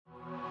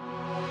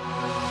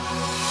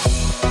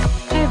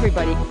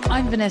everybody,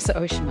 I'm Vanessa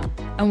Oshima,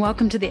 and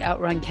welcome to the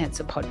Outrun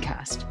Cancer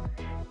podcast.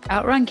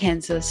 Outrun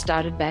Cancer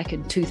started back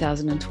in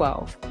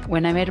 2012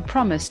 when I made a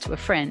promise to a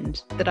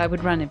friend that I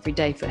would run every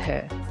day for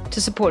her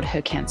to support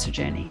her cancer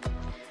journey.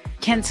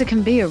 Cancer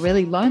can be a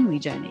really lonely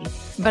journey,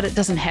 but it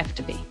doesn't have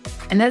to be.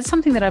 And that's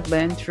something that I've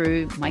learned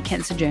through my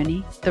cancer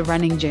journey, the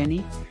running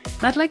journey.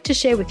 And I'd like to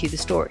share with you the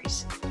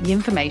stories, the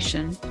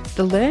information,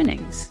 the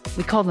learnings.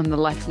 We call them the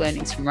life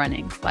learnings from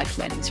running, life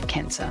learnings from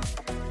cancer.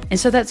 And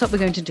so that's what we're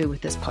going to do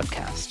with this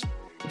podcast.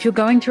 If you're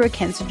going through a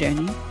cancer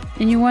journey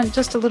and you want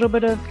just a little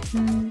bit of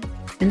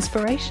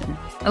inspiration,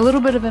 a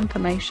little bit of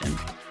information,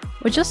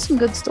 or just some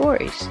good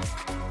stories,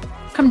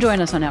 come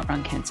join us on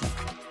Outrun Cancer.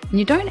 And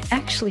you don't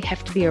actually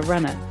have to be a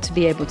runner to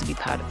be able to be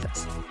part of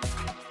this.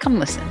 Come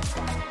listen.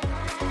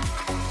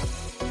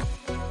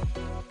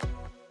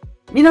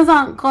 皆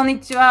さん、こんに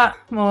ちは。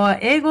もう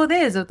英語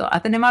でずっとア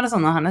テネマラソ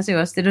ンの話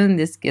をしてるん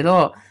ですけ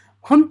ど、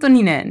本当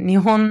にね、日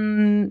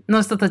本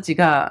の人たち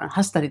が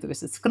走ったりとか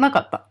して少なか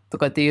ったと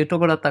かっていうと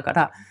ころだったか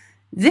ら、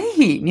ぜ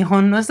ひ日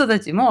本の人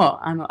たちも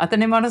アテ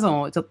ネマラソ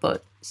ンをちょっ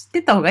と知っ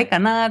てた方がいいか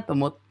なと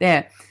思っ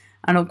て、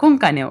今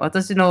回ね、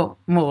私の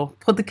も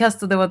うポッドキャス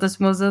トで私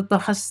もずっと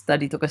走った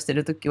りとかして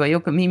るときはよ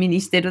く耳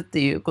にしてるっ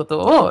ていうこと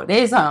を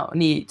レイさん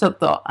にちょっ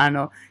と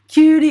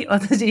急に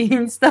私イ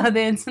ンスタ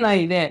でつな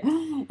いで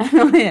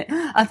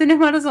アテネ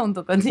マラソン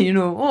とかっていう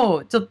の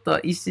をちょっと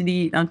一緒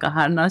になんか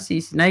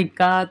話しない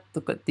か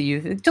とかってい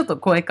うちょっと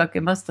声か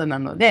けましたな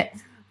ので、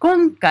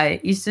今回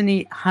一緒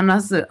に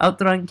話すアウ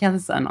トランキャン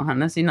サーの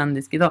話なん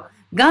ですけど、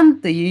がん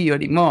というよ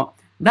りも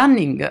ラン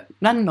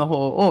の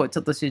方をち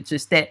ょっと集中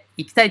して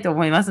いきたいと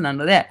思いますな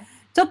ので、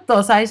ちょっ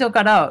と最初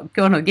から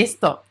今日のゲス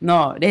ト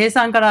のレイ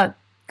さんから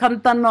簡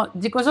単な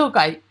自己紹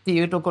介ってい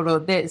うとこ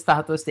ろでスタ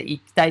ートしてい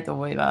きたいと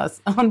思いま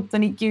す。本当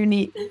に急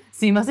に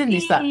すいません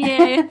でした。い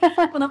え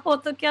このポ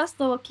ッドキャス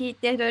トを聞い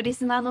ているリ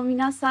スナーの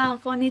皆さん、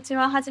こんにち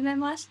は。はじめ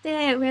まし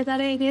て、上田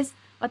レイです。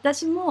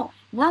私も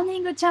ランニ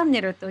ングチャン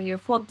ネルという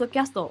ポッドキ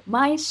ャストを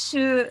毎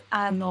週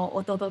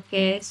お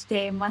届けし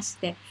ていまし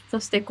て、そ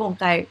して今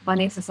回バ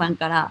ネッサさん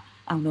から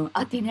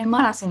アテネ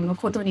マラソンの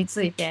ことに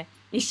ついて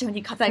一緒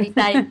に語り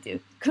たいとい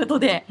うこと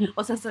で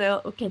お誘い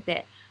を受け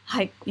て、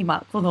はい、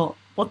今この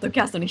ポッド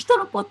キャストに人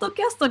のポッド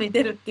キャストに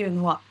出るっていう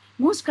のは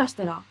もしかし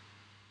たら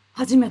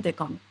初めて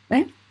かも。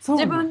そう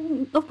自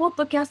分のポッ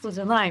ドキャストじ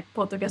ゃない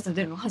ポッドキャストに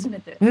出るの初め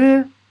て。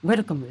ウェ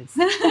ルカムです。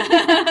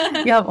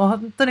いや、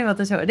本当に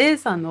私はレイ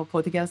さんのポ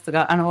ッドキャスト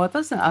が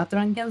私のアウト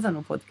ランキャンサー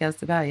のポッドキャ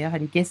ストがやは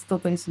りゲスト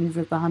と一緒にず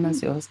っと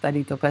話をした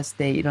りとかし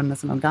て、いろんな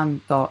そのがん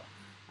と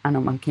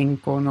健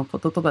康のこ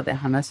ととかで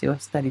話を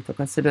したりと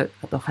かする、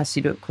あと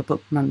走るこ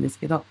となんです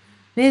けど、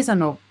レイさん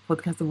のポッ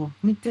ドキャストも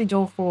本当に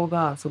情報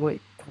がすごい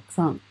たく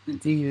さんっ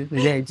ていうふ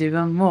うで、自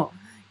分も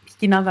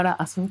聞きなが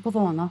ら、そういうこ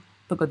とだな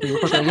とかってい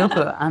うことをよ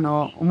く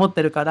思っ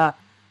てるから、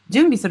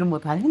準備するのも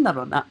大変だ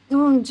ろうな。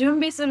準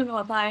備するの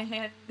は大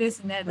変で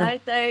すね。だい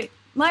たい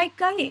毎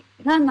回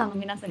ランナーの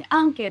皆さんにア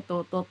ンケート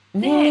を取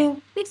って、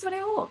でそ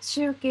れを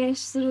集計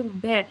するの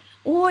で、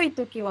多い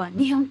時は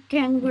200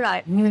件ぐら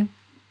い。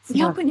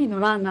100人の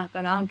ランナー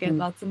からアンケ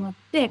ート集まっ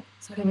て、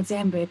それを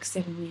全部エク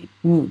セルに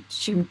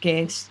集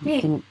計し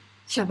て、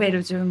喋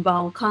る順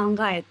番を考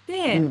え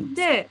て、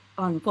で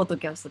ポッド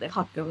キャストで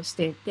発表し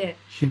ていて、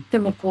で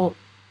も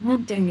な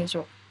んて言うんでし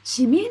ょう、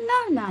市民ラ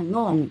ンナー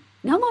の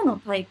生の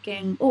体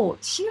験を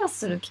シェア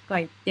する機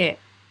会って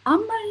あ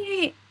んま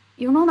り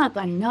世の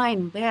中にない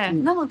ので、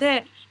なの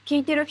で聞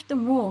いてる人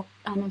も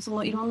そ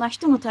のいろんな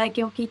人の体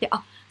験を聞いて、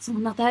そ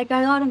んな大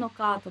会があるの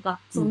かとか、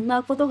そん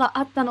なことが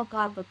あったの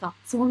かとか、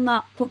そん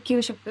な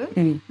給食、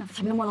なんか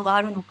食べ物が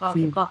あるのか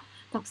とか、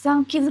たくさ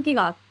ん気づき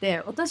があっ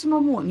て、私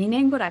ももう2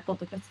年ぐらいポッ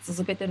ドキャスト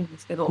続けてるんで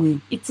すけど、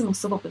いつも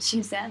すごく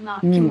新鮮な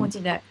気持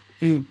ちで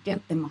やっ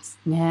てます。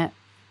ね。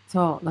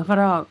そうだか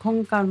ら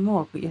今回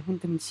も本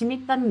当に市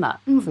民ラン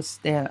ナーとし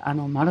て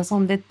マラソ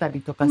ン出た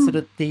りとかする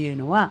っていう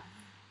のは、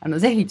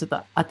ぜひちょっと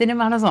アテネ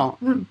マラソ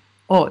ン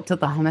をちょっ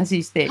と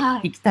話して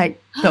いきたい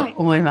と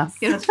思いま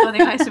す。よろしくお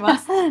願いしま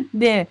す。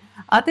で、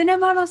アテネ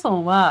マラソ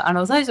ンは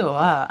最初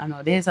は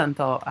レイさん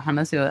と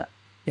話を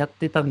やっ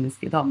てたんです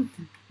けど、ニ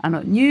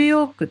ュー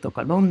ヨークと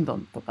かロンド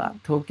ンとか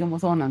東京も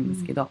そうなんで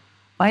すけど、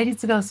倍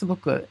率がすご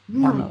く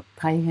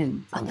大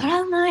変。当た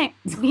らない。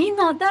みん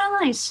な当たら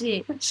ない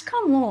し、し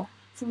かも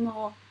そ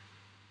の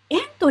エン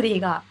トリー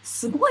が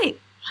すごい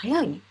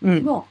早い。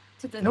も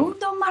うちょっとロン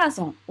ドンマラ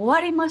ソン終わ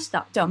りまし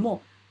た。じゃあ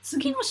もう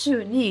次の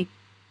週に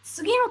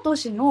次の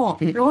年の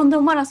ロン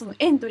ドンマラソンの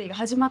エントリーが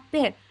始まっ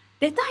て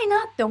出たい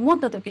なって思っ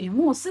た時に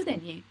もうすで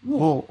に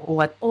もう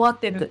終わっ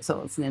てる。そ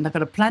うですね。だか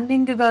らプランニ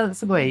ングが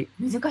すごい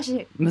難し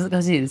い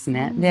です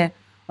ね。で、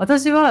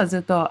私はず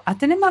っとア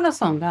テネマラ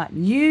ソンが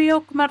ニュー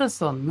ヨークマラ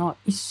ソンの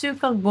1週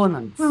間後な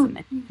んですよ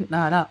ね。だ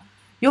から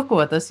よく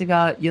私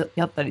がや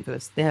ったりとか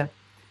して、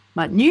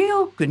ニュー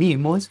ヨークに申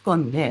し込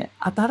んで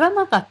当たら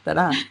なかった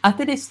ら当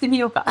てれしてみ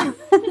ようか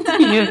っ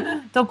てい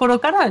うところ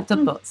からちょ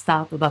っとス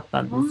タートだっ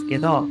たんですけ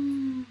ど、ニ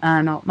ュ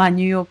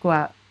ーヨーク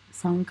は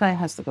3回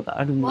走ったこと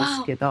あるんで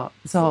すけど、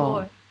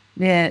そう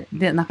で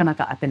なかな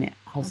かアテネ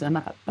走ら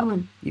なかったと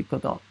いうこ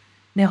と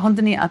で、本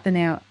当にアテ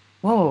ネ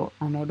を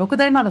6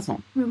大マラソ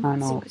ン、うん、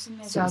6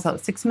メジャーズ。そう、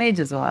6メ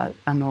ジャーズは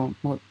も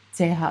う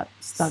制覇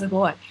した。す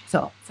ごい。そ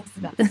う。さ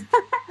すが。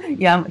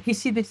いや、必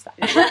死でした。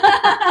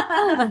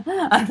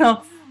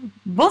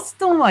ボス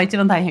トンは一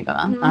番大変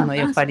かな。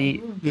やっぱ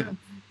り。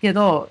け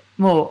ど、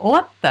もう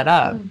終わった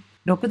ら、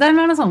6大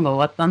マラソンが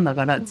終わったんだ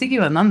から、次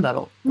は何だ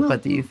ろうとかっ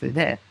ていうふう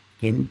で、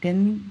原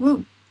点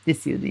で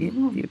すよね、って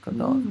いうこ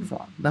と。そ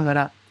う。だか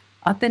ら、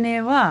アテ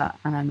ネは、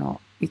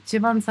一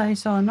番最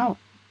初の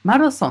マ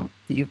ラソンっ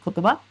ていう言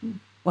葉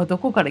はど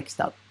こから来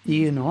たって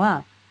いうの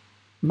は、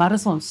マラ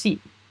ソン市。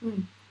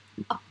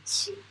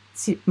市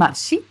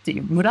ってい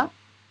う村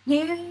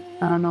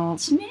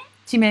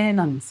地名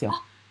なんですよ。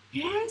知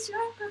ら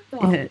な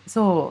かった。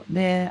そう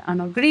で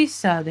グリ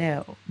シャ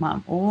で、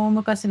大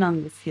昔な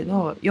んですけ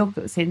ど、よ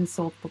く戦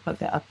争とか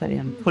であったり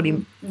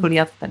取り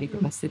合ったりと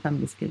かしてた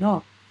んですけ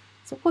ど、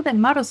そこで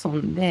マラソ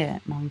ン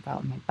でなん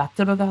かバ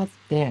トルがあっ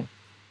て、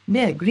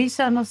でグリ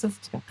シャの人た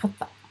ちが勝っ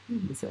た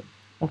んですよ。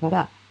だか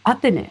らア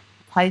テネ、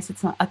大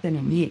切なアテ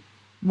ネに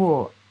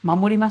もう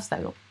守りました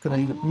よとか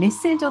いうメッ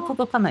セージを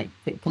届かないっ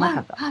ていけなか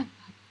った。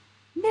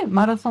で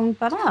マラソン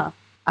から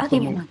アテ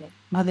ネ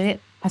まで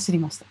走り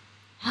ました。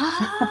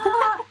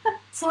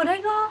そ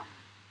れが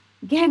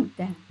原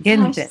点。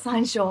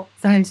最初。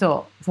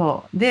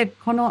そう。で、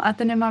このア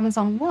テネマラ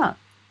ソンは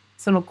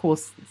そのコー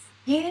スで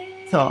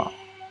す。そ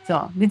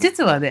う。で、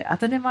実はね、ア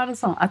テネマラ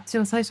ソン、あっち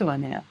を最初は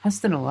ね、走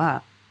ったの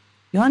は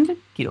40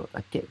キロ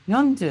だっけ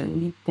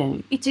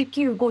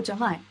 ?42.195 じゃ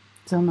ない。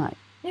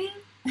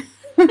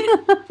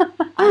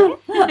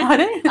あ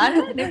れ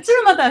そ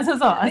れまた、それ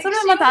は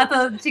またあと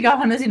違う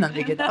話なん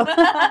だけど。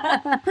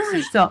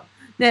そう。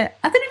で、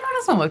アテネマ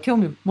ラソンは興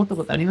味持った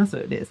ことあります？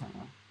レイさん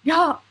は。い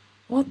や、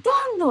ほと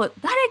んど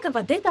誰か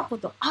が出たこ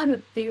とある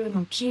っていう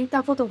のを聞い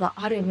たことが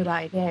あるぐ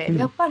らいで、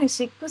やっぱり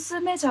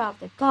6メジャー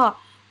とか、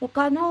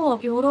他の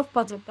ヨーロッ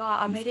パと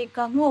かアメリ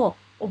カの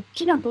大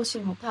きな都市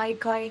の大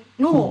会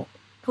の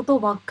こと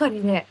ばっか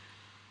りで、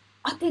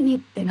アテネっ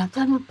てな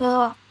かな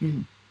か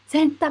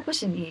選択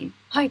肢に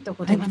入った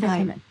ことがな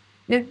い。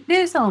で、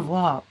レイさん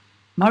は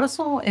マラ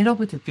ソンを選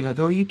ぶときは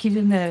どういう基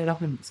準で選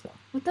ぶんですか？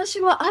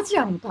私はアジ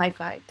アの大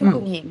会、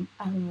特に、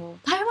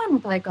台湾の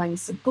大会に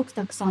すっごく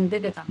たくさん出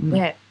てたの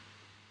で、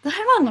台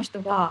湾の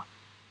人が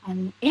エ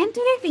ントリー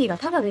フィーが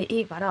タダで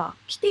いいから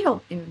来てよっ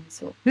て言うんで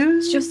すよ、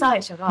主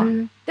催者が。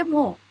で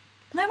も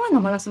台湾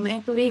のマラソンのエ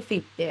ントリーフィ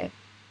ーって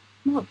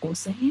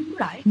5000円ぐ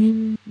らい、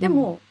で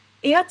も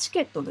エアチ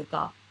ケットと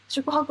か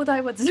宿泊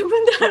代は自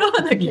分で払わ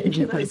なきゃい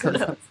けないか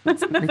ら。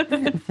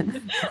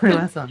これ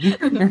はそうね。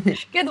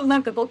けどな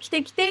んか来て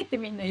って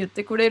みんな言っ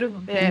てくれる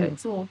ので、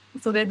そ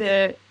れ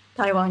で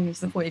台湾に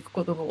すごい行く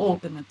ことが多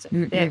くなっちゃっ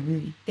て、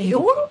で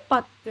ヨーロッパ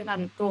ってな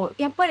ると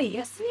やっぱり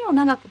休みを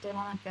長く取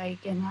らなきゃい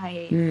けな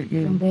い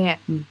ので、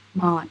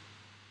4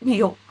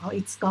日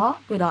5日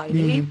ぐらい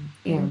いる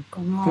か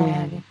な。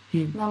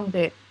なの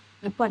で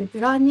やっぱりプ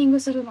ランニン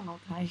グするのが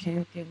大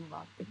変っていうのが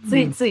あって、つ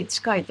いつい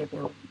近いとこ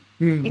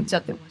ろに行っちゃ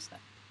ってました。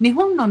日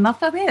本の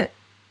中で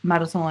マ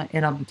ラソンを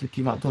選ぶと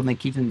きはどんな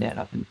基準で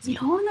選ぶんですか？日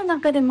本の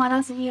中でマ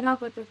ラソン選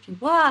ぶとき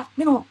は、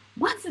でも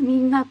まずみ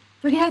んな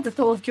とりあえず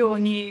東京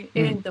に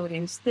エントリ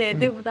ーして、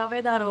でもダ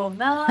メだろう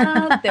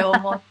なって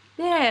思っ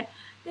て、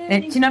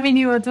ちなみ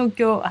には東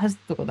京走っ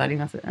たことあり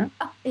ます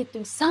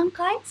？3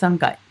回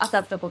当た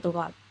ったこと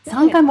があって。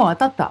3回も当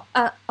たった？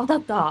当た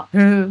った。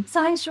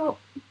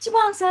一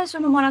番最初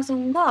のマラソ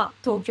ンが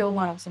東京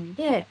マラソン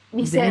で、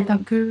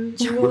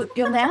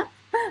2014年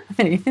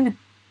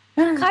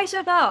会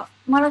社が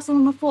マラソ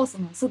ンのコース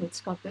のすぐ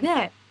近く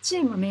で、チ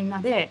ームみんな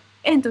で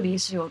エントリー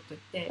しようと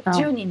言って、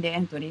10人でエ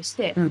ントリーし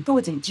て、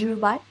当時10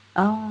倍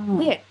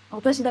で、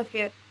私だ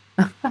け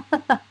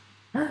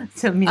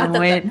み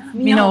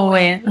んな応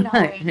援。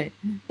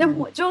で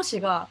も上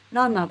司が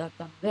ランナーだっ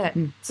たので、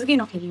次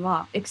の日に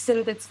はエクセ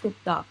ルで作っ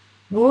た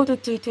ロード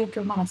トゥ東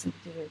京マラソンっ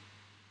ていう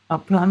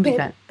プランみたい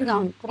なプラ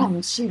ン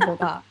のシート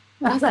が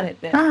出され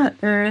て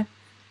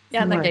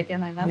やんなきゃいけ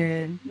ないな。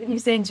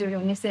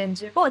2014、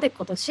2015で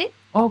今年。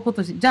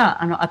じゃ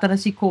あ、新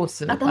しいコー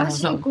ス。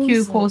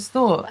旧コース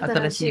と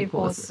新しい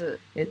コース。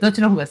どっ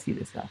ちの方が好き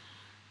ですか？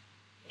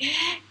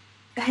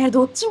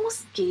どっちも好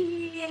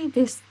き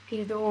です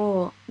け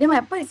ど、でも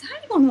やっぱり最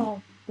後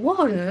のゴ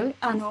ール、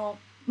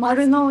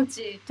丸の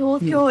内、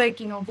東京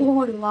駅の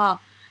ゴールは、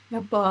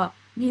やっぱ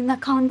みんな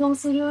感動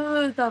す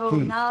るだろ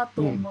うな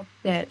と思っ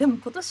て、でも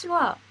今年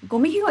はゴ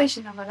ミ拾い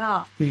しなが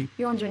ら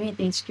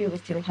 42.195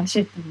 キロ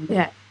走ったの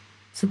で、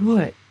す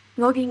ごい。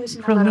プロギングし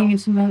ながら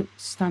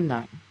したん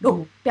だ。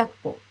600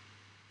個。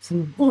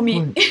ゴ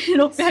ミ。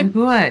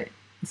600。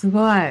す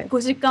ごい。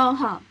5時間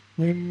半。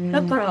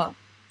だから、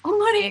あん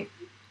まり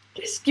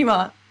景色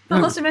は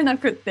楽しめな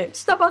くって、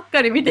下ばっ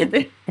かり見て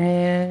て。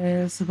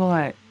すご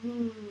い。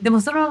でも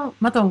それは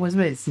また面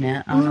白いです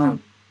ね。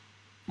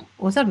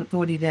おっしゃる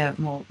通りで、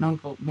も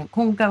う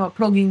今回は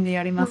プロギングで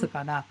やります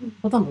から、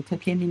ほとんど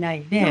時計見な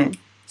いで、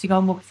違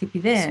う目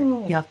的で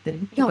やって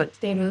るっ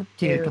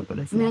ていうところ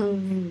ですね。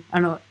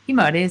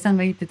今レイさん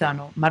が言ってた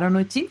丸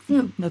の内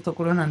のと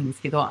ころなんで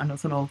すけど、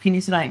そのフィニ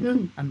ッシュライ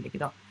ンなんだけ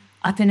ど、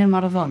アテネ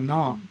マラソン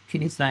のフィ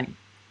ニッシュライン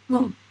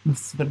うん、もう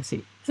素晴らし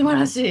い。素晴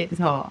らしい。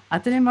そう、ア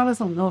テネマラ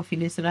ソンのフィ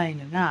ニッシュライ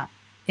ンが、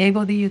英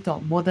語で言う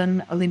と、モダ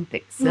ンオリンピ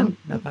ックス。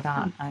だか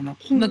ら、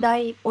近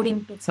代オリ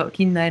ンピック。そう、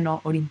近代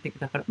のオリンピック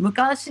だから、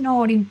昔の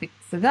オリンピック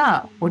ス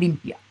がオリン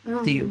ピア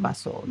っていう場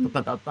所と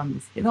かだったん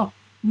ですけど、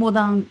モ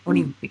ダンオ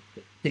リンピッ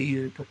クって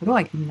いうところ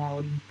は、近代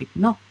オリンピック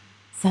の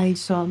最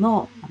初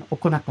の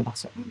行った場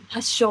所。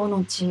発祥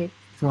の地。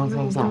そう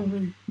そうそう。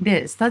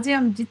で、スタジア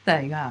ム自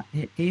体が、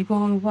英語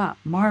は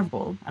マー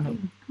ブル、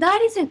大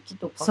理石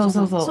とか、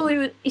そう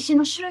いう石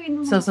の種類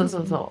のそ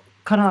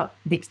うから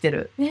できて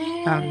る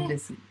なんで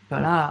すか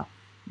ら、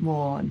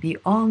もう The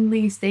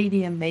only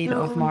stadium made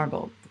of marble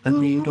とかっ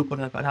ていうとこ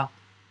ろだから、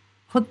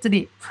本当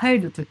に入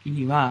るとき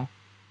には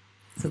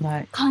すご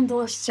い感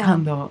動しちゃう。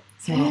感動。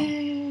そう。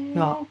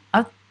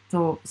あ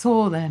と、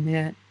そうだよ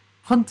ね。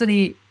本当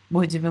に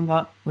もう自分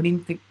がオリ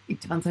ンピック、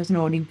一番最初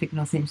のオリンピック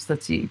の選手た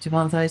ち、一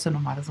番最初の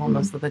マラソン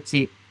の人た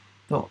ち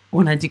と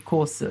同じ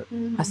コース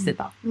走って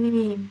たっ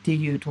て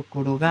いうと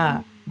ころ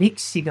が、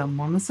歴史が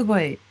ものすご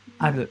い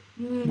ある。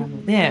な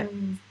ので、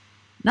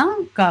な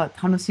んか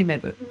楽しめ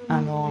る。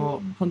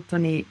本当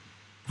に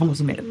楽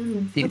しめる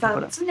っていうとこ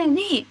ろ。常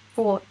に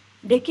こ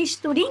う歴史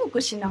とリン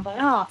クしなが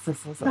ら、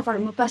だから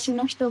昔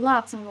の人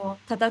がその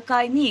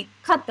戦いに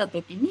勝った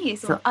時に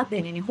そのア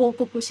テネに報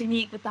告し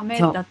に行くため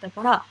だった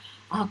から、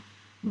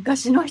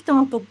昔の人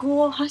のと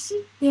こを走っ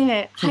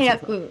て早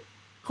く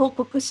報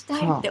告した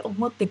いって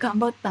思って頑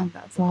張ったん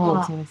だと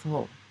か、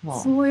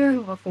そういう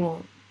のが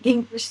こうリ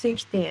ンクして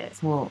きて。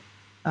そ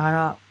う。だか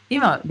ら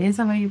今レン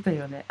さんが言った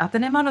よね、アテ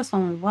ネマラソ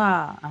ン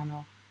は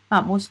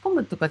申し込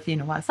むとかっていう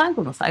のは最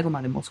後の最後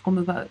まで申し込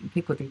むが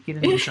結構できる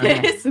んですよ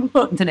ね。す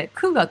ごい。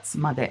9月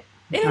まで。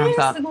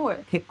すごい。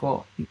結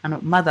構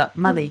まだ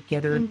いけ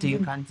るってい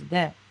う感じ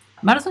で、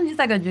マラソン自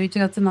体が11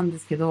月なんで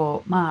すけ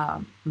ど、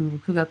9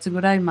月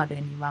ぐらいまで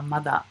にはま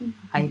だ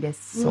入れ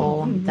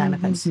そうみたいな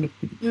感じで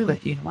とかっ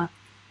ていうのは、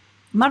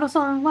マラ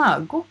ソン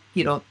は5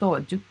キロと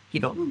10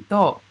キロ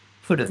と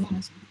フル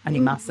あ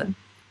ります。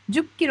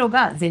10キロ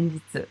が前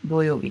日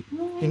土曜日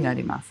にな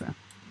ります。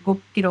5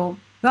キロ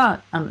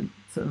が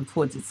その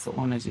当日と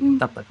同じ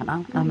だったか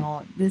な。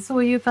でそ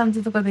ういう感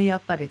じとかでや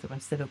ったりとか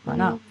してるか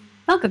ら、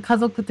なんか家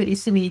族と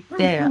一緒に行っ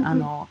て、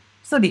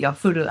一人が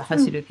フル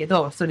走るけ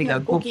ど、一人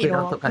が5キ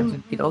ロとか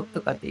10キロ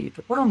とかっていう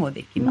ところも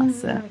できま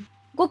す。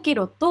5キ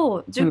ロ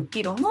と10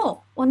キロ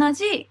の同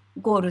じ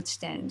ゴール地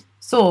点。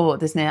そう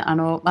ですね。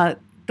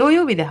土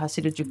曜日で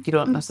走る10キ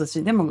ロの人た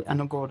ちでも、ゴ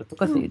ールと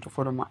かっていうと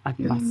ころもあ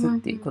りますっ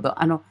ていうこと。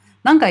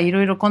なんかい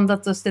ろいろ混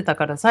雑してた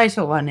から、最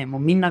初はね、も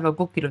うみんなが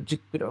5キロ、10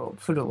キロ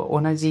フルを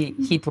同じ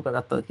日とかだ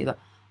ったけど、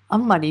あ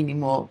んまりに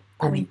も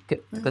パニッ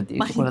クとかってい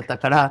うところだった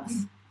から、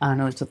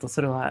ちょっと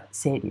それは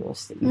整理を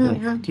してい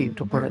るという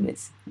ところで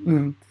す。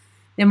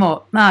で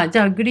も、じ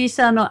ゃあグリ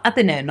シャのア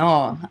テネ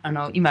の、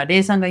今、レ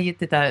イさんが言っ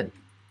てた通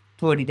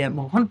りで、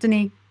もう本当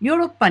にヨー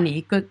ロッパに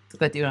行くと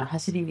かっていうのは、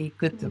走りに行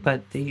くとかっ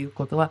ていう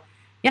ことは、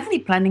やはり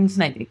プランニングし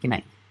ないといけな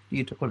いと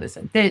いうところで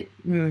す。で、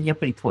やっ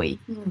ぱり遠い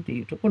って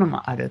いうところ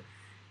もある。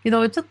け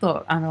ど、ちょっ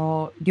と、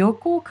旅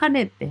行を兼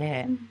ね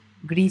て、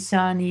グリシ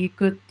ャに行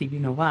くってい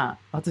うのは、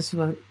私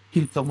は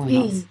いいと思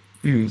います。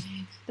で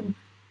も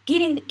ギ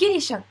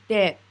リシャっ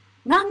て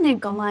何年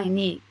か前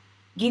に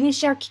ギリ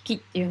シャ危機っ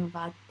ていうの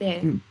があっ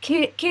て、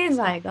経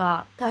済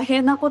が大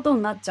変なこと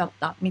になっちゃっ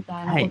たみ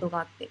たいなことが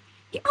あって、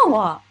今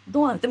は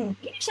どうなんでも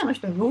ギリシャの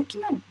人は陽気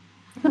なの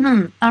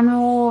か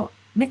な。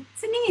別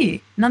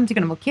に、なんていう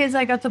かな、もう経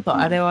済がちょっと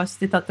あれはし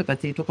てたとかっ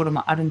ていうところ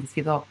もあるんです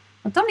けど、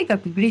とにか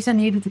くグリシャ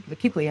にいるときは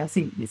結構安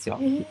いんですよ。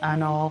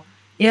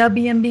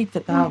Airbnb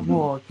とか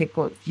も結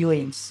構良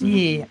い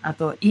し、あ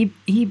とい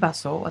い場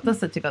所、私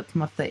たちが泊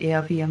まった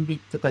Airbnb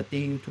とかって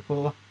いうとこ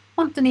ろは、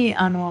本当に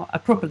ア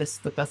クロポリ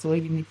スとかそう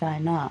いうみた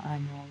いな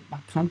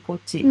観光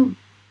地、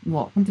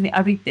もう本当に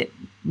歩いて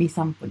2、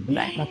3分ぐ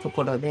らいのと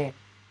ころで、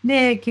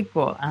で、結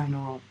構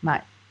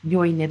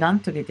良い値段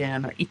取れて、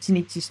1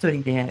日1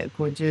人で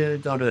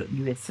$50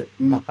 US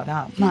だか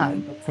ら、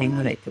6000円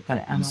ぐらいとか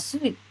で、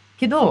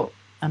けど、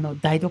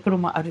台所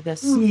もあるだ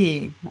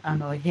し、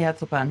部屋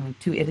とか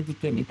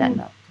2LDK みたい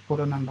なとこ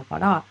ろなんだか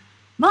ら、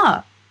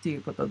とい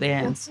うこと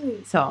で、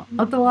そ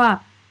う。あと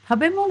は、食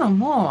べ物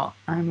も、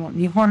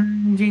日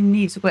本人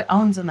にすごい合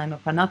うんじゃないの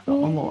かな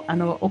と思う。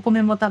お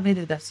米も食べ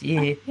るだ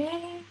し、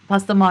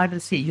パスタもある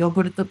し、ヨー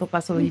グルトと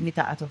かそういうみ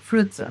たい、あとフ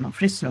ルーツ、フレ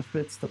ッシュのフ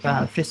ルーツと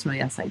か、フレッシュ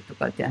の野菜と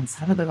かって、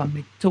サラダが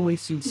めっちゃ美味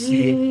しい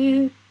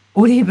し、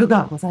オリーブ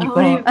が最高。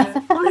オリ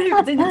ー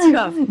ブ全然違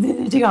う。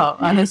全然違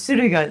う。種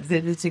類が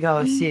全然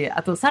違うし、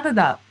あとサラ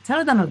ダ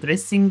のドレッ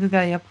シング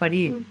がやっぱ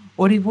り、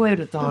オリーブオイ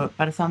ルと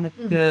バルサミ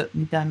ック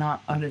みたい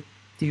なある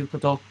っていうこ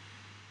と、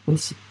美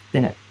味しく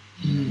て、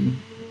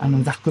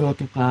ザクロ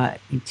とか、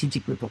イチ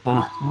ジクと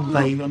か、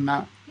いろん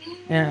な、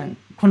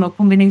この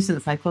コンビネーション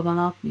最高だ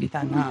な、み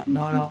たいな。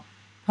だから、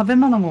食べ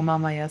物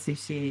も安い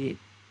し、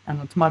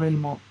泊まるに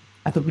も、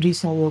あとグリー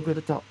シャヨーグ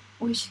ルト。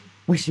美味しい。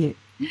美味しい。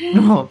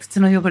もう普通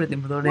のヨーグルトで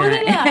戻れな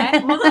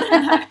い。戻れ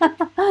ない。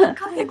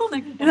買ってこ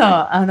なきゃいけ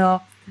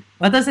ない。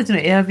私たちの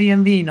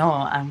Airbnb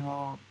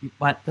の、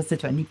私た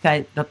ちは2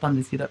階だったん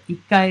ですけど、1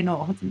階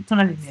の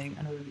隣にね、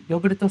ヨー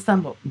グルトスタ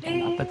ンドみたい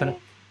なのあったから、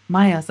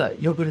毎朝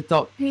ヨーグル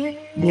ト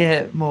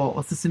で、もう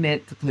おすす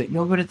め、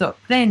ヨーグルト、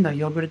プレーンの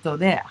ヨーグルト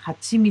で、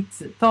蜂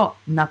蜜と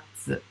ナッ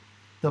ツ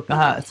と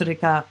か、それ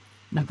か、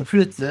なんかフ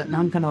ルーツ、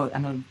なんかの、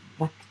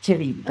ブラックチェ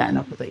リーみたい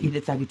なこと入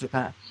れたりと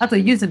か、あと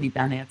ユズみ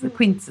たいなやつ、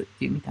クインツっ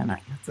ていうみたいなや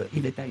つ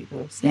入れたりと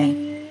かして、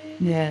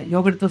で、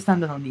ヨーグルトスタ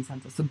ンドのお兄さ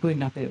んとすっごい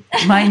仲良く、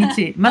毎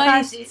日、また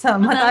明日と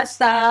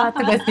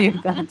かってい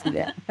う感じ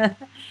で。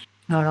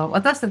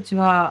私たち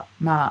は、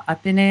ア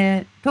テ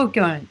ネ、東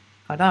京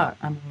から、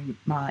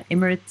エ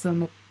ミレッツを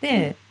乗っ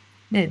て、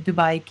で、ド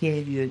バイ経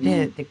由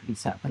でグリ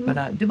シャ。だか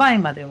ら、ドバイ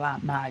まで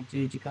は、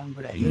10時間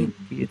ぐらいっ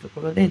ていうと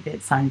ころで、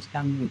3時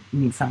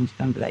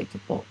間ぐらいちょ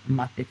っと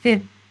待って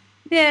て、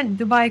で、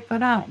ドバイか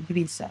らグ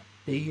リシャっ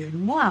てい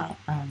うのは、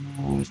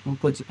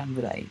5時間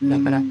ぐらい。だ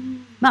から、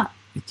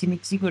1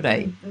日ぐら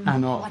い、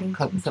丸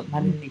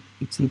に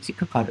1日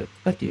かかる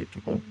とかっていう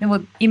ところ。でも、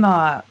今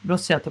はロ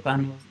シアとか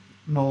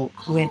の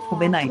上飛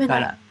べない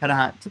か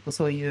ら、ちょっと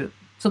そういう、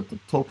ちょっと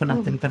遠くな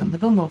ってるから、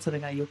どんどんそれ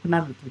が良くな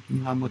るとき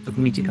にはもうちょっ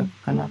と短く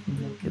かなと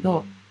思うけ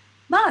ど、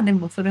で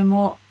もそれ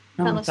も、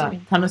なんか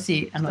楽し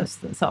い、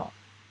そう。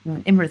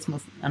エミレーツも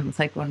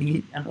最高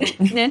に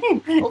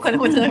お金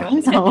持ちだから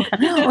ね。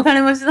お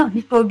金持ちの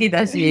飛行機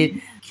だし、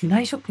機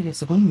内食で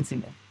すごいんですよ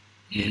ね。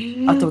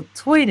あと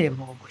トイレ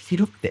も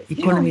広くて、エ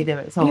コノミー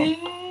で。そう。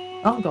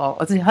なんか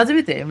私初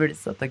めてエミレー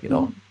ツだったけ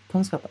ど、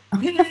楽しかった。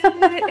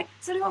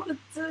それは普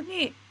通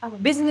に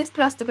ビジネス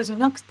クラスとかじゃ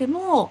なくて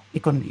も、エ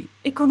コノミ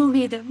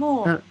ーで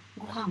も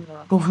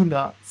ご飯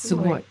がす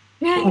ごい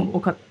多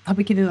かった。食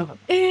べきれなかっ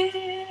た。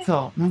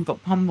そう。なんか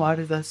パンもあ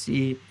るだ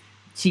し、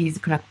チーズ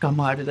クラッカー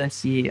もあるだ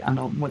し、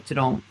もち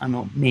ろん、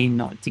メイン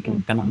のチキ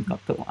ンかなんか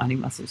とあり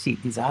ますし、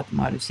デザート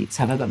もあるし、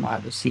サラダもあ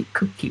るし、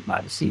クッキーも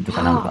あるし、と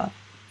かなんか、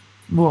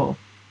も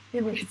う。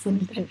エミレッツ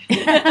みたい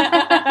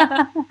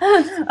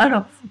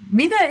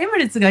みんなエミ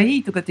レッツがい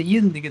いとかって言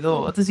うんだけ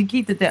ど、私聞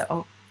いてて、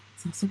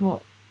す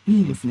ごい、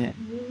いいですね。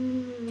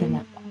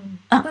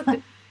だって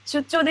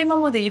出張で今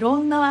までいろ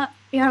んな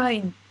エアライ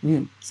ン、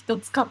人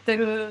使って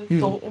る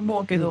と思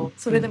うけど、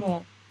それで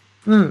も、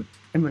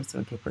エミレッツ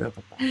は結構良か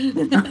っ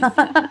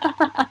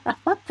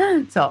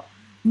た。そ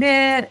う。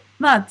で、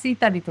着い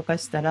たりとか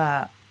した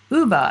ら、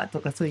ウーバーと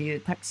かそうい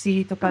うタク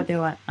シーとかで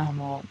は、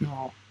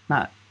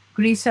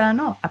グリシャ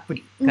のアプ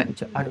リが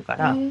一応あるか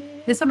ら、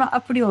で、その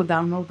アプリをダ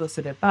ウンロード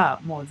すれば、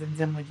もう全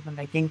然もう自分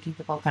が現金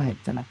とかお金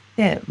じゃなく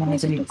て、もう本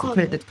当にク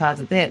レジットカー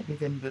ドで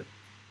全部。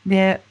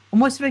で、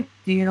面白いっ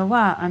ていうの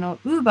は、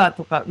ウーバー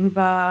とか、ウー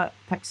バー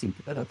タクシー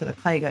とかだったら、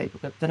海外と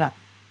かだったら、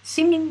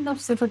市民の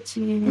人た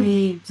ち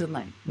じゃ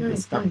ないで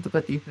すか、とか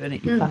っていうふうに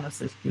言ったんで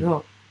すけ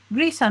ど、グ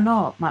リシャ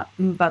の、ウ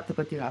ーバーと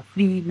かっていうのは、フ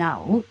リーナ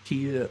ウって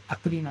いうア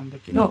プリなんだ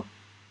けど、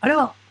あれ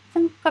は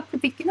本格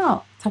的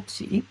なタク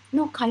シー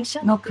の会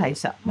社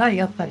が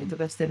やったりと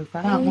かしてる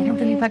から、もう本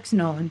当にタクシー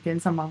の運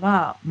転様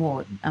が、も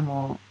う、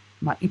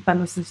一般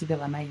の人たちで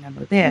はない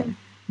ので、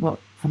もう、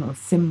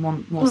専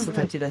門の人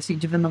たちだし、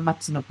自分の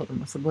街のこと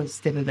もすごい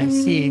してるだ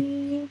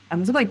し、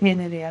すごい丁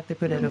寧でやって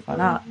くれるか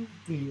ら、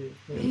っていう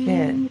ふう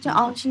で。じゃ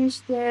あ安心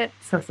して、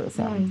そ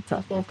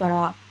こか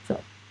ら、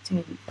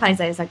滞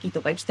在先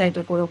とか行きたい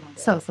ところまで。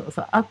そう。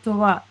あと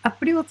は、ア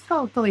プリを使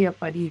うと、やっ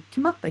ぱり決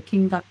まった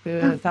金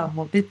額が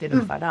もう出て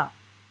るから、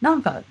な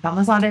んか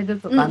騙される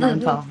とか、な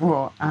んか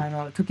も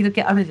う、時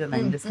々あるじゃな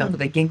いですか、と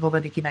か、言語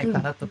ができないか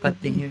らとかっ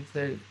ていうふ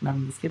うな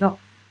んですけど、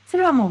そ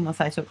れはもう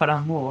最初か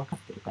らもう分かっ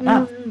てるか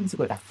ら、す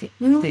ごい楽って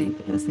いう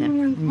ことですね。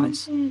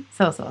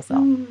そう。だ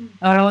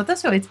から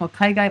私はいつも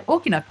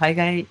大きな海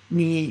外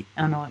に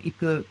行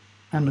く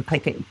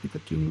と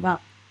きに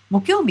は、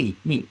木曜日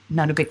に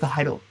なるべく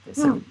入ろうって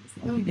するんです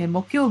ね。で、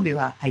木曜日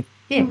は入っ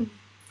て、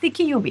で、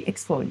金曜日エク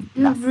スポに行き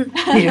ますっ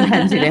ていう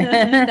感じで。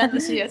楽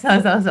しいやつ。そ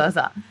う。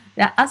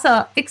で、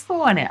エクスポ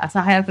はね、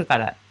朝早くか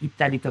ら行っ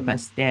たりとか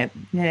して、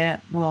で、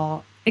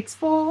もう、エクス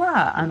ポ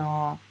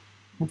は、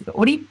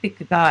オリンピッ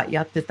クが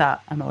やって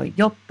た、ヨ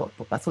ット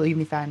とかそういう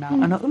みたいな、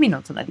海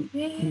の隣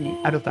に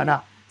あるか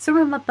ら、そ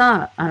れま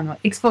た、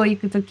エクスポ行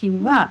くとき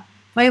には、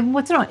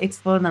もちろんエクス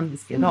ポなんで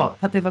すけど、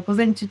例えば午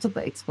前中ちょっと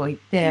エクスポ行っ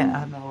て、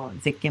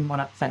ゼッケンも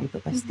らったりと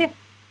かして、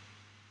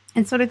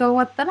それが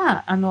終わった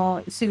ら、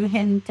周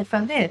辺と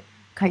かで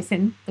海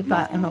鮮と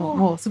か、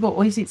もうすご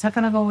い美味しい、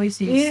魚が美味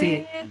しい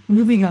し、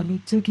海がめっ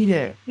ちゃ綺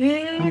麗。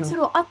そ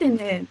れをアテ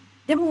ネ、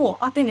でも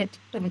アテネっ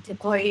てめっちゃ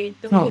可愛い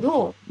け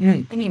ど、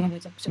海がめ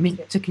ちゃくちゃ綺麗。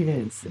めっちゃ綺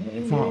麗です。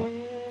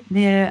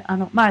で、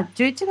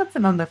11月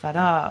なんだか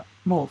ら、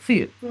もう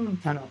冬、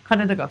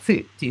体が冬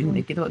って言うん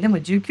だけど、でも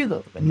19度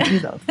とか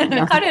20度と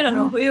か。彼ら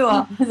の冬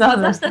は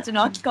私たち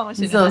の秋かも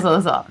しれない。そ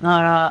う。だか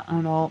ら、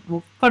も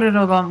う彼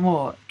らが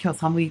もう今日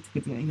寒いって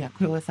言って、いや、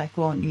これは最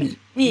高に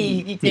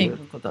いいっていう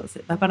ことです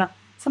よ。だから、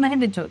その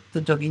辺でちょっ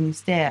とジョギング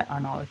して、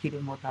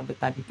昼も食べ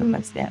たりと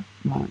かして、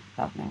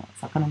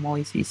魚も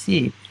美味しい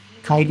し、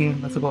海流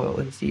もすごい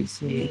美味しい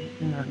し、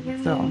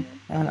そう。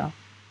だから、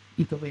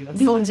いいと思います。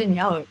日本人に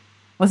合う。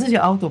私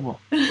合うと思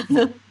う。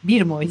ビ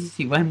ールも美味しい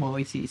し、ワインも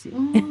美味しいし。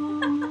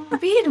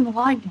ビールも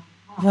ワイン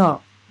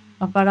も。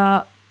だか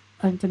ら、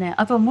あ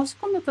と申し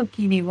込むと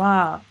きに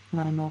は、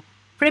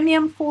プレミ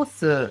アムコー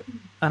ス、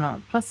プ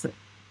ラス、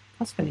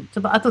確かに、ちょ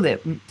っと後で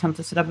ちゃん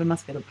と調べま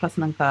すけど、プラス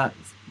なんか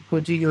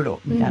50ユー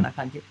ロみたいな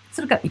感じ。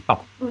それから一般っ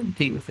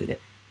ていうふうで。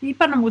一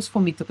般の申し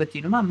込みとかって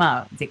いうのは、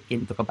まあ、ゼッケ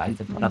ンとかバリ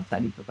でもらった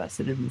りとか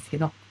するんですけ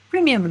ど、プ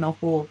レミアムの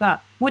方が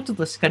もうちょっ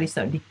としっかりし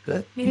たリッ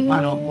ク、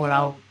も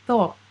らう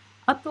と、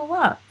あと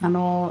は、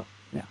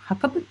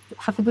博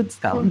物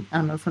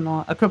館、そ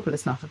のアクロポリ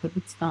スの博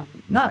物館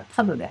が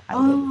タダで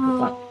入れると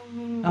か、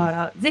だか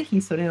らぜ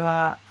ひそれ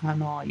は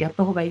やっ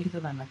た方がいい人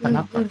なのか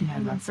なと思い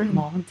ます。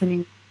もう本当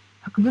に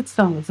博物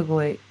館がす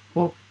ごい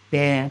多く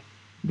て、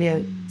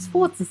で、ス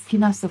ポーツ好き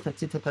な人た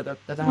ちとかだっ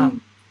たら、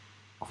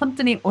本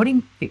当にオリ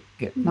ンピ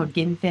ックの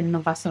原点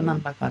の場所な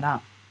んだから、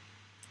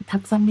た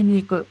くさん見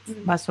に行く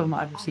場所も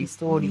あるし、ス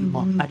トーリー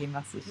もあり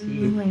ますし、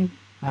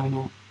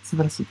素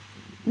晴らしい。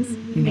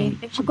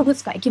博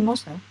物館行きま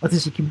した？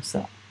私行きまし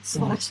た。素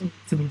晴らしい。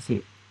素晴ら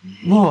し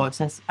い。もう、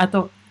あ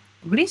と、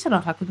グリーシャ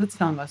の博物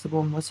館がすご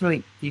い面白い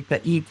っていうか、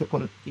いいとこ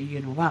ろってい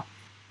うのは、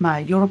ま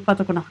あ、ヨーロッパ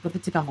とかの博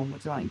物館もも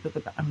ちろんいいとこ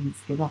ろがあるんで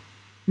すけど、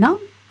なん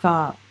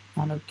か、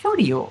距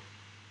離を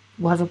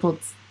わざと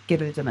つけ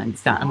るじゃないで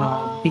す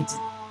か。美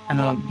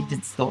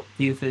術とっ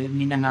ていうふうに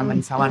みんながあんま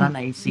り触らな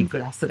いし、グ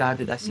ラスがあ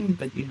るだしと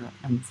かっていうの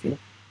なんですけど、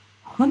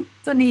本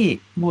当に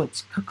もう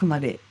近くま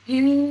で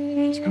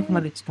見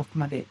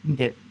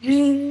てる。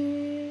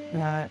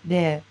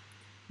で、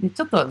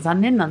ちょっと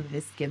残念なんで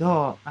すけ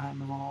ど、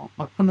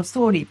このス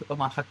トーリーと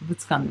か、博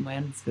物館でもや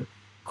るんですけど、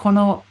こ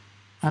の、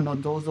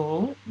銅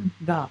像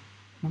が、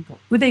なんか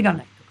腕が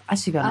ないとか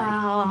足が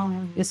な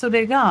い。で、そ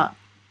れが、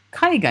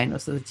海外の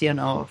人たち、フ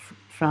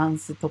ラン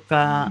スと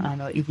か、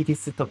イギリ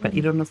スとか、い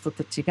ろんな人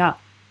たちが、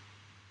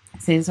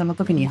戦争の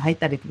時に入っ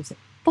たりとかして、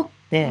取っ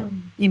て、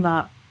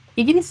今、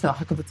イギリスの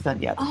博物館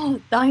でやる。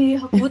大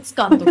博物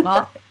館と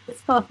か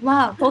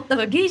取った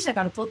らギリシャ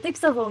から取って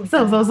きたぞみた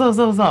いな。そ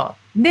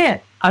う。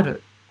で、あ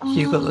る。と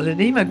いうこと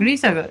で、今、グリ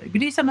シ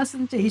ャの人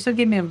たちは一生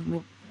懸命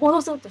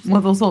戻そう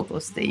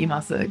としてい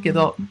ますけ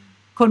ど、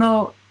こ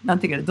の、なん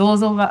ていうか、銅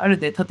像がある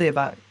で、例え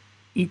ば、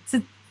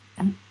5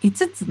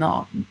つ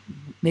の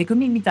恵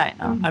みみたい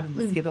なあるん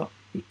ですけど、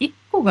1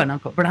個がな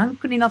んかブラン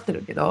クになって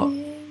るけど、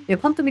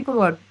本当にこれ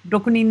は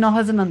6人の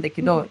はずなんだ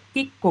けど、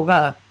1個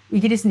がイ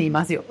ギリスにい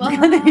ますよ。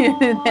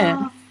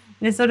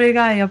で、それ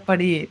がやっぱ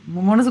り、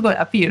ものすごい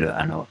アピール、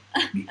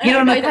い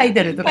ろんな書い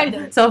てるとか、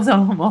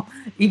もう、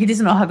イギリ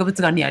スの博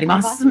物館にあり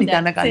ますみた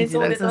いな感じ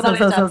で、そう、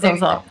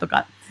と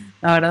か。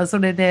だから、そ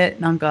れで、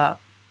なんか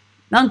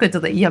ちょっ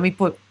と嫌味っ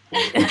ぽい。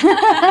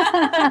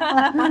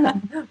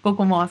こ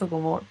こもあそこ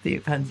もってい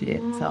う感じ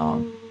で、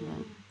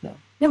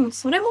でも、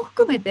それも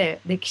含めて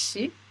歴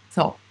史？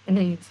そう。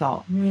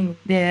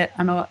で、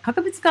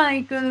博物館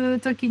行く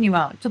ときに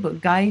は、ちょっと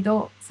ガイ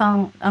ドさ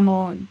ん、ち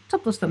ょっ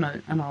としたの、なん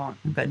か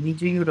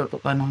20ユーロと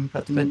かなん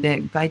かとか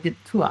で、ガイド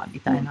ツアーみ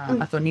たいな、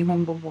あと日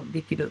本語も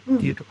できるっ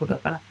ていうところだ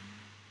から、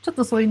ちょっ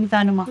とそういうみ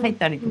たいなのも入っ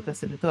たりとか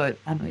すると、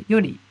よ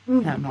り、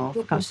深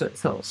く、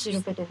知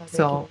ることができ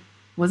る。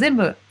もう全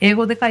部英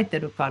語で書いて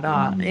るか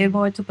ら、英語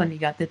はちょっと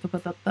苦手とか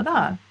だった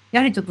ら、や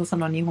はりちょっとそ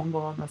の日本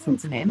語の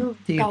説明っ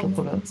ていうと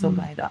ころ、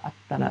ガイドあっ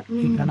たら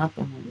いいかなと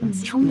思いま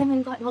す。日本語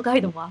のガ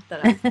イドもあった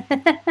ら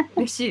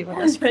嬉しい。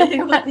私は英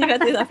語が苦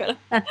手だから。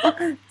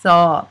そう。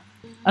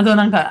あと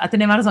なんかアテ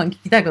ネマラソン聞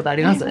きたいことあ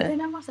ります？で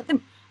も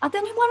ア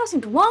テネマラソ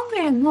ンってワンウ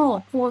ェイ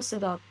のコース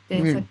だっ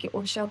てさっき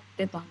おっしゃっ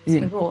てたんです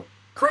けど、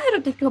帰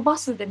るときはバ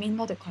スでみん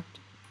なで帰って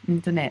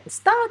くる。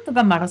スタート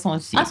がマラソ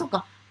ンシーン。そっ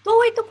か。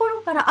遠いとこ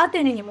ろからア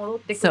テネに戻っ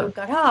てくる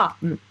から、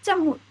じゃあ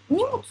もう荷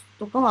物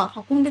とか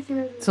は運んでく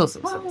れる。そう。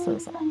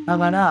だ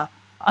から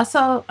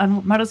朝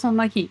マラソン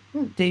の日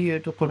っていう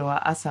ところ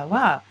は朝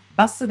は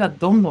バスが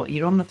どんどんい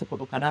ろんなとこ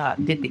ろから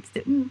出てき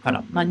てるか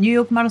ら、ニュー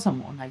ヨークマラソン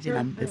も同じ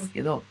なんです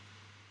けど、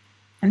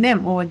で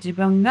もう自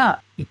分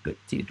が行くっ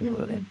ていうとこ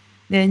ろで。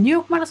で、ニュー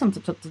ヨークマラソンと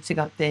ちょっと違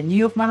って、ニュ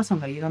ーヨークマラソ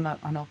ンがいろんな、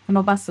こ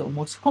のバスを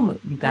持ち込む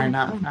みたい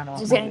な、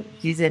事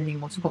前に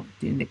持ち込むっ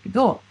ていうんだけ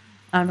ど、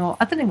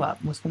アテネは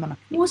持ち込まな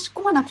くていい。持ち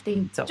込まなくてい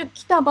い。じゃあ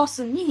来たバ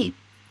スに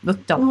乗っ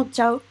ちゃ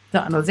う。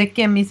ゼッ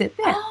ケン見せ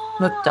て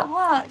乗っちゃう。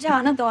じゃあ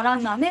あなたはラ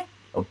ンナーね、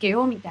OK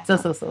よみたいな。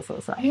そう。面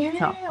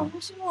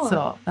白い。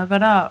そう。だか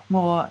ら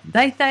もう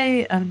大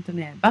体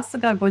バス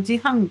が5時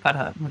半か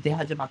ら出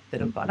始まって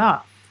るか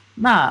ら、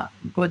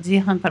5時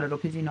半から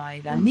6時の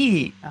間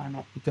に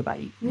行けば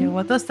いい。で、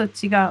私た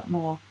ちが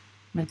も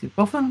う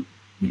5分。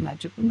今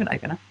10分ぐらい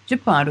かな。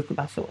10分歩く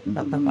場所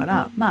だったか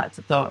ら、ち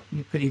ょっと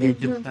ゆっくりで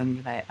10分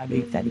ぐらい歩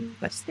いたりと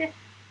かして、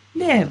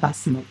で、バ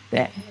ス乗っ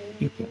て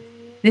行く。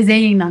で、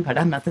全員なんか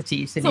ランナーた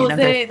ち一緒に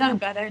なん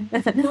か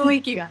雰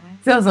囲気がね。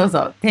そう。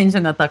テンシ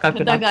ョンが高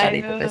くなった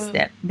りとかし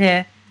て。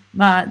で、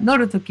乗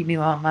るときに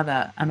はま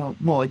だ、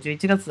もう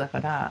11月だか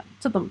ら、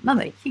ちょっとま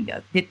だ日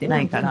が出てな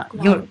いから、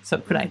夜、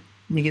暗い。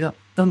だけど、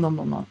どんど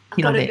ん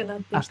日の出明るく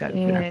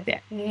なっ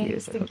てい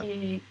うところ。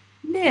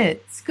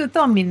で、着く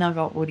とみんな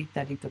が降り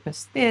たりとか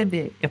して、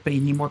で、やっぱ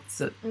り荷物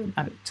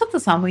ある。ちょっと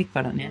寒い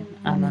からね。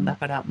だ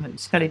から、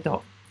しっかり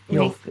と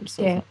洋服着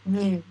て。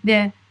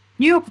で、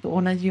ニューヨーク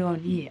と同じよう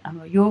に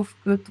洋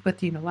服とかっ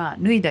ていうのは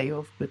脱いだ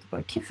洋服と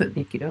か寄付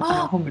できるホ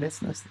ームレ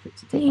スの人た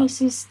ちとか。いい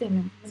システ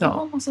ム。日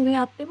本もそれ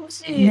やってほ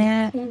しい。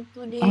ね、本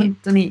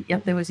当にや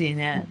ってほしい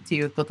ね、って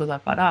いうことだ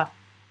から、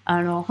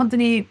本当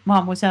に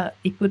もし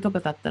行くと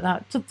かだった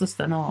らちょっとし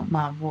たの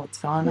もう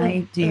使わな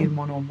いっていう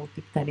ものを持っ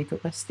てきたりと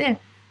かして、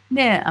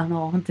で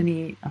本当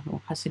に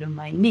走る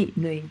前に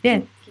脱い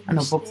でボ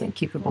ックス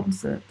寄付ボック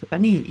スとか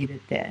に入れ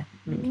て、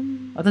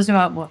私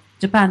はもう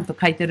ジャパンと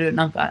書いてるシ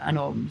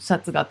ャ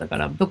ツがあったか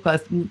ら、どっか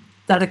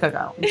誰か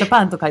がジャ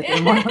パンと書いて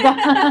るもの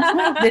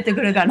が出てく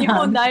るかな。日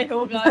本代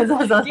表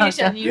がギリ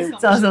シャにいる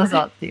かもしれない。そ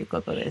うっていう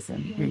ことです。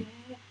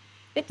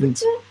途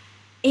中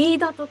エイ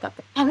ドとか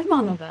食べ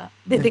物が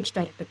出てき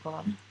たりと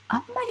か、あ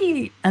んま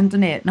り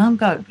なん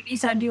かグリ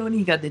シャ料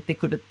理が出て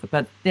くるとか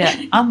って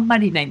あんま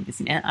りないんで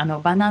すね。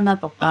バナナ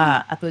と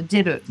かあとジ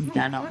ェルみ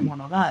たいなも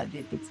のが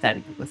出てきた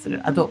りとかす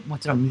る。あとも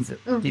ちろん水っ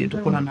ていうと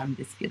ころなん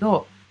ですけ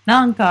ど、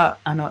なんか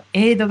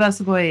エイドが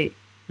すごい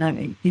なん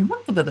か日本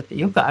とかだって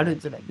よくある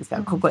じゃないです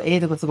か。ここエイ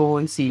ドがすご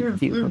い美味しいっ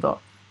ていうこ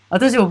と。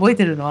私覚え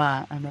てるの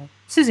は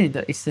主人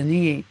と一緒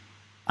に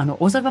大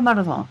阪マ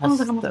ラソン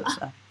走った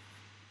さ。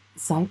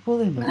最高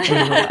だよね。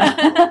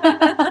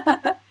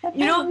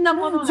いろんな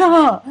ものが、ね。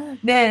そう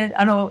で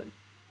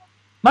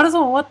マラソ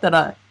ン終わった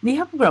ら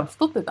200グラム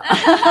太ってた。200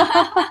グ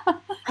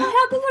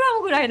ラ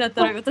ムぐらいだっ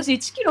たら私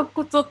1キロ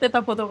太って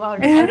たことがあ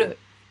る。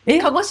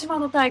鹿児島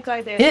の大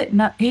会で。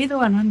エイド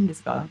は何で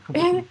すか？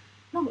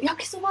なんか焼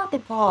きそばと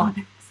か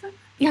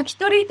焼き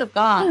鳥と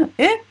か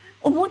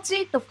お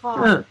餅と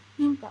か、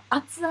なんか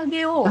厚揚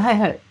げを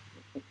炊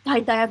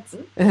いたや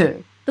つ。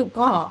と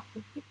か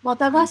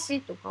綿菓子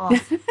とか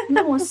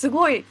でもす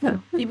ごい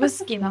指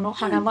宿菜の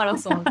花マラ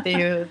ソンって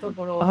いうと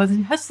ころ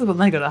私走ったこと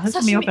ないから走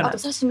ってみようかな。あと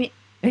刺身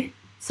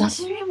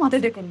も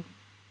出てくる。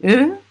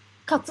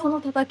カツオ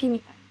のたたきみ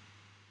た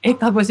いな。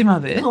鹿児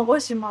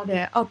島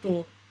であ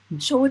と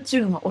焼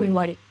酎のお湯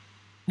割り。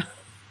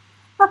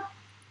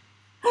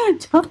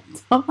ちょっ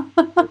と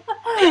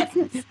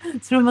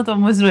それまた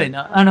面白い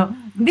な。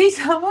リー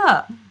さん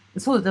は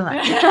そうじゃな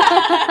い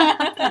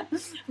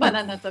バ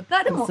ナナと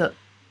かでも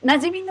馴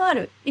染みのあ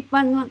る一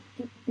般の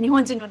日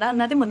本人のラン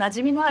ナーでも馴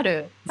染みのあ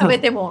る食べ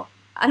ても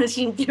安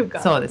心っていうか。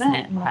そうです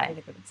ね。はい。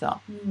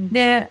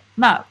で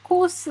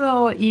コース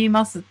を言い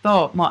ます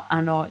ともう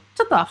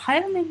ちょっと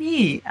早め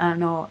にな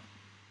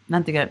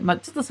んていうか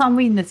ちょっと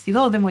寒いんですけ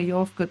どでも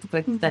洋服と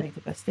か着たり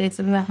とかして、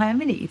それは早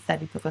めに行った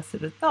りとかす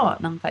ると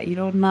なんかい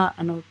ろんな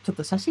ちょっ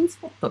と写真ス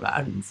ポットが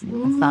あるんですね。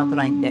スタート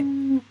ラインで。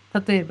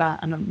例えば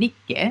日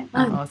系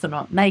そ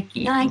のナイ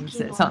キ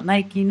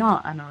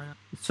の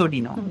処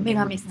理の女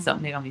神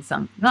さ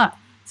んが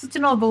そっち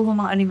の動画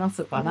もありま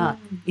すから、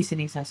一緒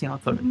に写真を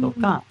撮ると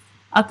か、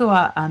あと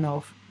は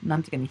な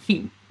んていうか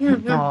火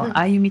のあ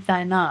あいうみ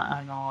たい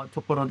な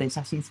ところで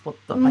写真スポッ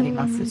トあり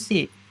ます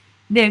し、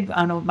で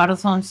マラ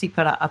ソン市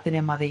からアテ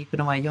ネまで行く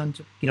のは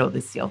40キロ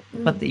ですよ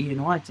とかっていう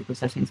のはちょっと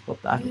写真スポッ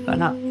トあるか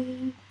ら、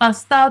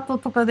スタート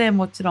とかで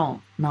もちろ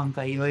んなん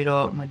かいろい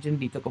ろ準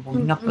備とかも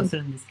なくす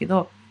るんですけ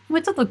ど、も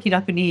うちょっと気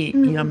楽にい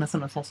ろんなそ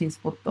の写真ス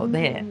ポット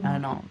で、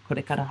こ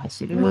れから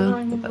走ると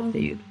かって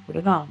いうとこ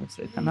ろが面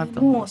白いかなと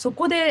思う。もうそ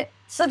こで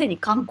すでに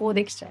観光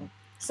できちゃう。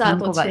スター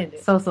ト地点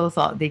で。そ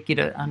うでき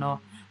る。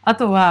あ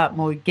とは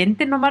もう限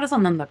定のマラソ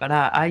ンなんだか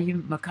ら、ああい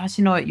う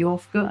昔の洋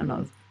服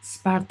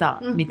スパル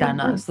タみたい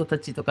な人た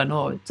ちとか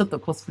のちょっ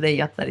とコスプレ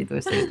やったりと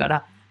かしてるか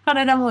ら、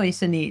彼らも一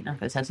緒になん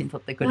か写真撮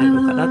ってくれ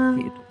るからっ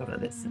ていうところ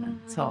です。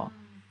そ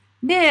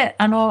うで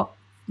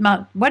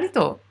割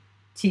と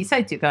小さ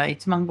いっていうか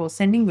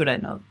15,000人ぐら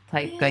いの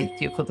大会っ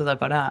ていうことだ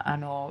から、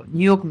ニュ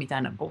ーヨークみた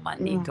いな5万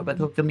人とか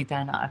東京み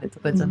たいなあれと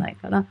かじゃない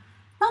から、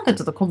なんか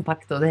ちょっとコンパ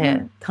クト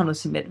で楽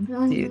しめるって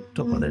いう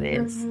ところ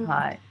です。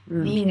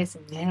いいです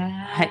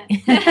ね。はい。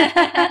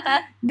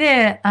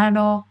で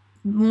も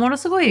の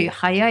すごい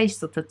速い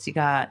人たち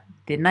が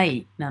出な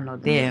いなの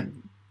で、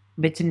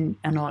別に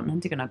な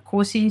んていうかな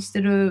更新し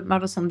てるマ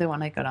ラソンでは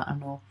ないから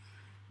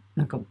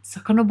なんか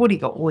遡り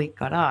が多い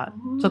から、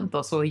ちょっ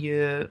とそう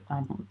いう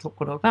と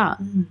ころが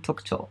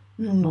特徴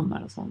のマ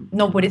ラソン。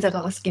上り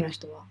坂が好きな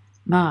人は。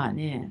まあ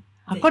ね、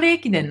箱根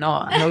駅伝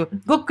の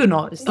5区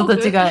の人た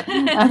ちが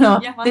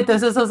出て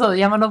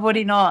山登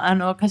りの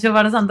柏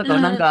原さんと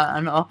かなんか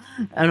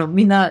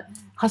みんな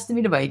走って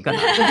みればいいかな。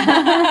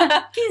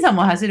金さん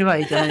も走れば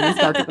いいじゃない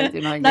ですかとかって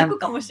いうのは楽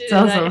かもしれ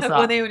ない。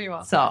箱根より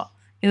は。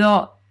け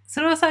ど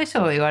それを最初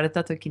言われ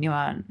た時に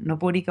は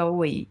上りが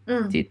多い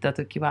って言った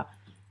時は。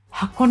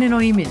箱根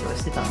のイメージを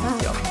してたん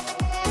ですよ。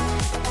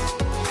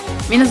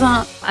皆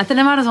さん、アテ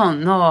ネマラソ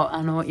ン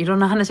のいろん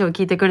な話を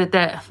聞いてくれ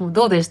て、もう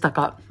どうでした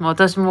か？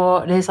私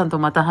もレイさんと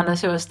また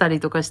話をしたり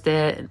とかし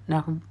て、や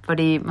っぱ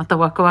りまた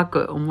ワクワ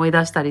ク思い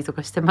出したりと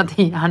かして、また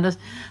いい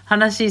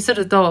話す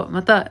ると、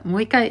またも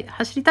う一回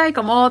走りたい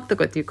かもと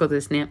かっていうこと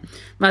ですね。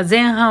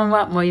前半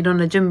はもういろん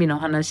な準備の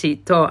話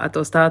と、あ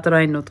とスタート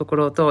ラインのとこ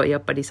ろと、や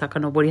っぱり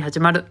遡り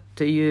始まる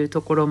という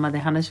ところまで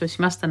話を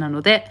しました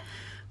ので、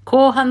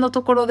後半の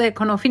ところで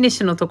このフィニッ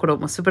シュのところ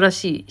も素晴ら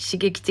しい刺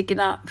激的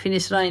なフィニッ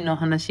シュラインの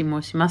話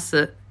もしま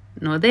す。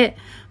ので、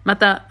ま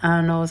た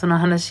その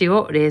話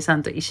をレイさ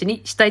んと一緒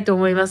にしたいと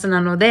思います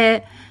の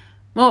で、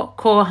も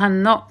う後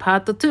半のパー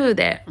ト2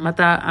でま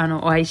た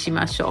お会いし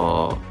まし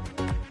ょう。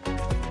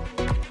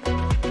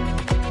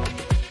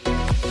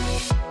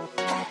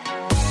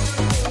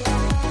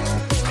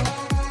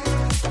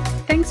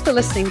Thanks for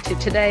listening to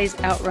today's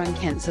Outrun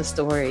Cancer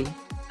story.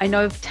 I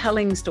know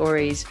telling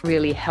stories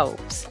really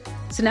helps.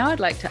 So now I'd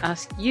like to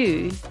ask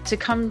you to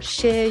come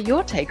share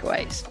your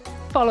takeaways.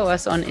 Follow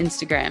us on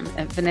Instagram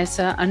at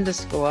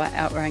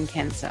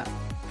Vanessa_outruncancer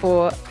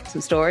for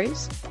some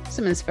stories,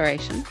 some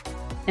inspiration,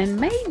 and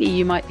maybe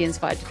you might be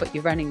inspired to put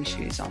your running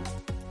shoes on.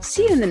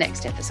 See you in the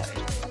next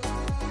episode.